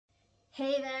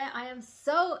Hey there, I am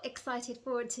so excited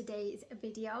for today's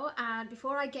video, and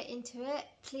before I get into it,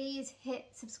 please hit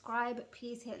subscribe,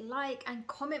 please hit like and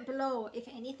comment below if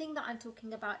anything that I'm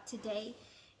talking about today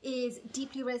is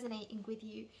deeply resonating with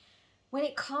you. When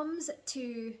it comes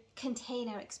to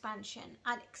container expansion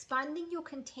and expanding your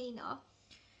container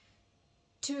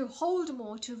to hold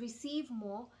more, to receive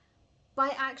more,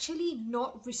 by actually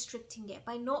not restricting it,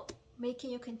 by not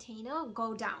making your container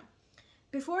go down.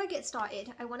 Before I get started,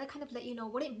 I want to kind of let you know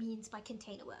what it means by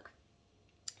container work.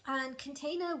 And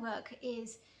container work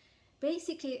is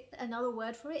basically, another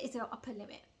word for it is our upper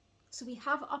limit. So we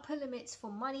have upper limits for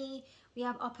money, we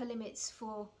have upper limits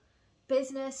for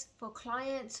business, for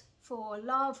clients, for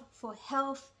love, for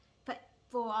health,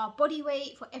 for our body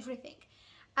weight, for everything.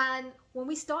 And when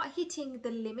we start hitting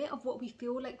the limit of what we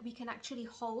feel like we can actually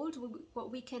hold,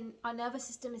 our nervous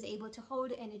system is able to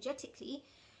hold energetically,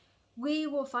 we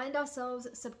will find ourselves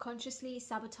subconsciously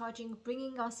sabotaging,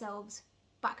 bringing ourselves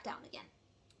back down again.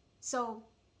 So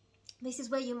this is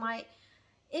where you might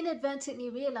inadvertently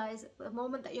realize the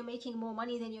moment that you're making more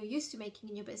money than you're used to making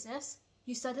in your business,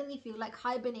 you suddenly feel like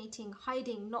hibernating,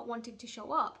 hiding, not wanting to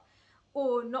show up,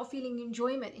 or not feeling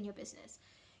enjoyment in your business.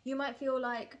 You might feel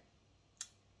like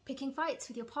picking fights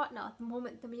with your partner the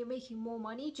moment that you're making more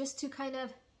money, just to kind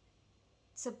of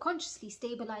subconsciously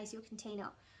stabilize your container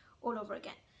all over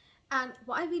again. And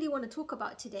what I really want to talk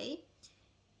about today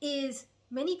is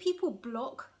many people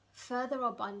block further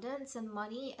abundance and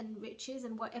money and riches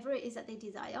and whatever it is that they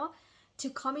desire to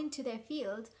come into their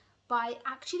field by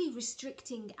actually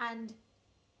restricting and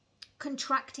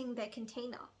contracting their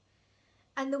container.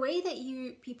 And the way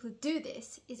that people do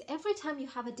this is every time you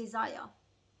have a desire,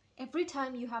 every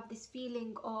time you have this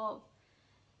feeling of,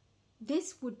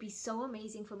 this would be so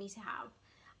amazing for me to have,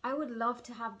 I would love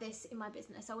to have this in my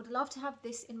business, I would love to have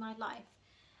this in my life,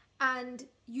 and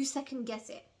you second guess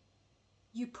it.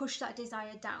 You push that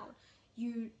desire down,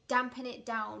 you dampen it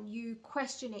down, you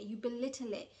question it, you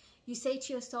belittle it. You say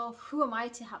to yourself, who am I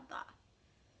to have that?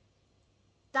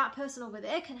 That person over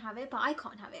there can have it, but I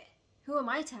can't have it. Who am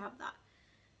I to have that?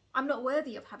 I'm not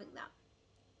worthy of having that.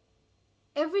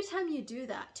 Every time you do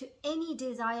that to any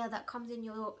desire that comes in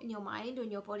your mind or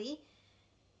in your body,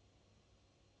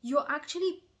 you're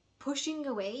actually pushing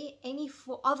away any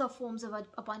other forms of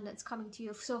abundance coming to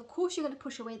you. So of course you're going to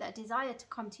push away that desire to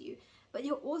come to you, but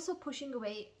you're also pushing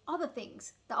away other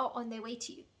things that are on their way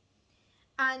to you.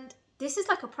 And this is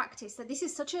like a practice, that this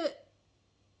is such a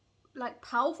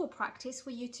powerful practice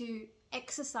for you to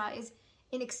exercise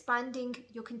in expanding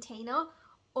your container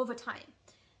over time.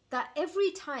 That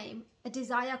every time a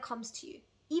desire comes to you,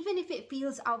 even if it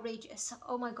feels outrageous,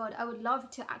 oh my God, I would love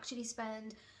to actually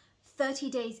spend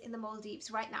 30 days in the Maldives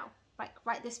right now,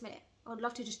 right this minute. I would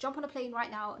love to just jump on a plane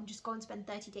right now and just go and spend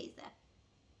 30 days there.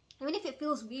 Even if it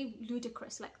feels really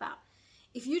ludicrous like that,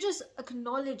 if you just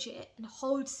acknowledge it and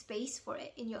hold space for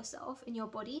it in yourself, in your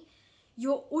body,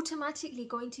 you're automatically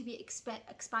going to be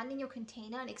expanding your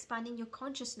container and expanding your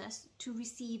consciousness to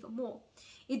receive more.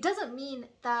 It doesn't mean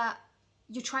that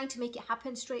you're trying to make it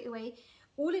happen straight away.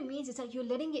 All it means is that you're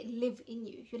letting it live in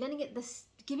you. You're letting it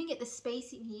giving it the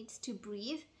space it needs to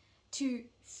breathe, to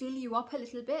fill you up a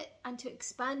little bit and to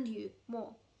expand you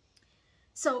more.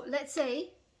 So let's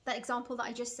say that example that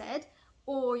I just said,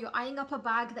 or you're eyeing up a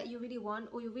bag that you really want,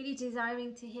 or you're really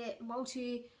desiring to hit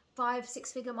multi 5,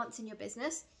 6 figure months in your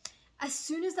business. As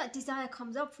soon as that desire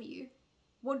comes up for you,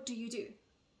 what do?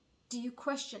 Do you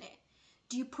question it?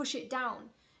 Do you push it down?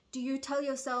 Do you tell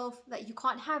yourself that you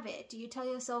can't have it? Do you tell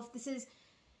yourself,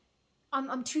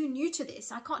 I'm too new to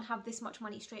this, I can't have this much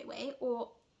money straight away,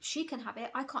 or she can have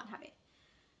it, I can't have it?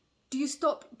 Do you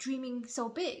stop dreaming so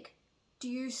big? Do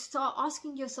you start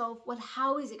asking yourself, well,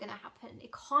 how is it going to happen? It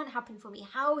can't happen for me.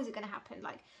 How is it going to happen?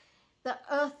 Like, the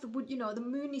earth would, the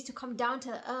moon needs to come down to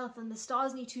the earth and the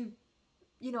stars need to,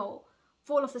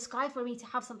 fall off the sky for me to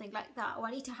have something like that. Or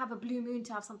I need to have a blue moon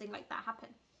to have something like that happen.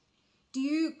 Do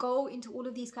you go into all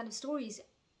of these kind of stories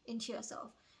into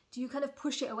yourself? Do you kind of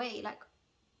push it away? Like,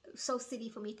 so silly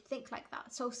for me to think like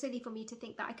that. So silly for me to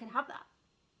think that I can have that.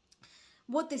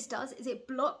 What this does is it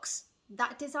blocks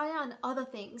that desire and other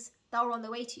things that are on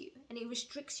the way to you, and it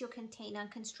restricts your container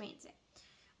and constrains it.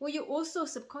 What you're also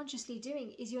subconsciously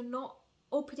doing is you're not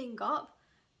opening up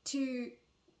to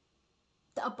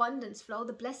the abundance flow,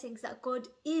 the blessings that God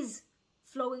is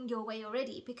flowing your way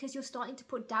already, because you're starting to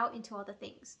put doubt into other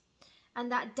things.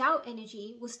 And that doubt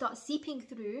energy will start seeping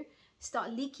through,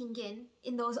 start leaking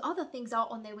in those other things that are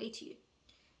on their way to you.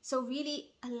 So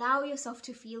really allow yourself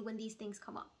to feel when these things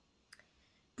come up.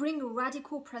 Bring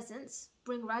radical presence,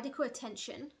 bring radical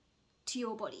attention to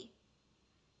your body.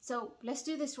 So let's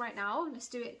do this right now. Let's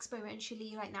do it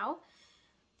experientially right now.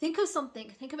 Think of something,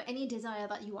 think of any desire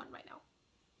that you want right now.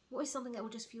 What is something that will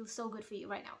just feel so good for you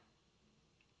right now?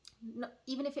 No,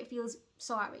 even if it feels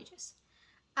so outrageous.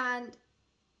 And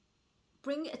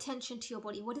bring attention to your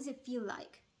body. What does it feel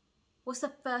like? What's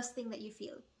the first thing that you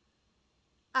feel?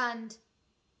 And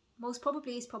most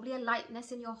probably it's probably a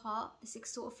lightness in your heart, this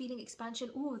sort of feeling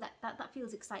expansion. Ooh, that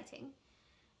feels exciting.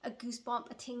 A goosebump,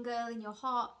 a tingle in your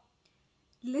heart.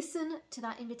 Listen to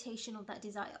that invitation of that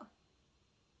desire.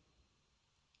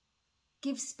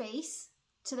 Give space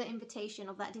to the invitation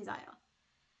of that desire.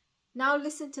 Now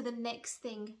listen to the next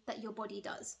thing that your body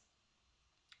does.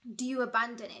 Do you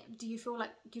abandon it? Do you feel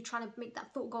like you're trying to make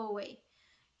that thought go away?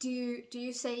 Do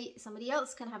you say somebody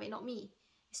else can have it, not me?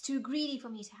 It's too greedy for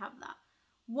me to have that.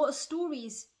 What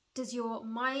stories does your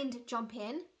mind jump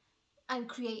in and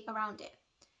create around it?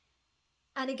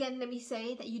 And again, let me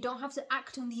say that you don't have to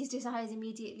act on these desires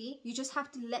immediately. You just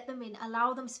have to let them in,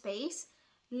 allow them space.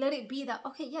 Let it be that,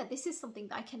 okay, yeah, this is something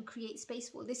that I can create space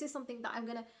for. This is something that I'm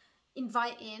going to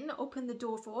invite in, open the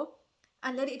door for,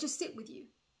 and let it just sit with you.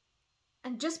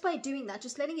 And just by doing that,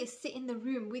 just letting it sit in the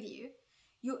room with you,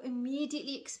 you're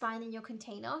immediately expanding your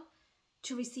container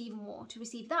to receive more, to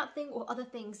receive that thing or other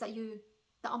things that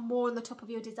are more on the top of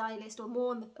your desire list, or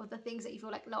more of the things that you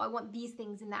feel like, no, I want these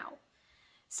things now.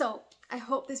 So I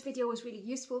hope this video was really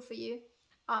useful for you.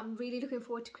 I'm really looking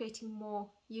forward to creating more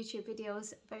YouTube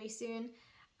videos very soon.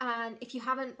 And if you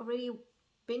haven't already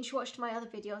binge watched my other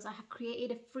videos, I have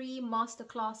created a free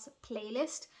masterclass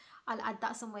playlist. I'll add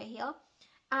that somewhere here.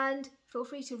 And feel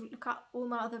free to look at all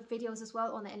my other videos as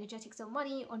well on the energetics of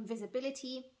money, on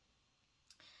visibility,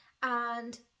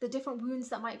 and the different wounds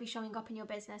that might be showing up in your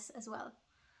business as well.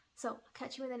 So I'll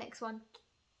catch you in the next one.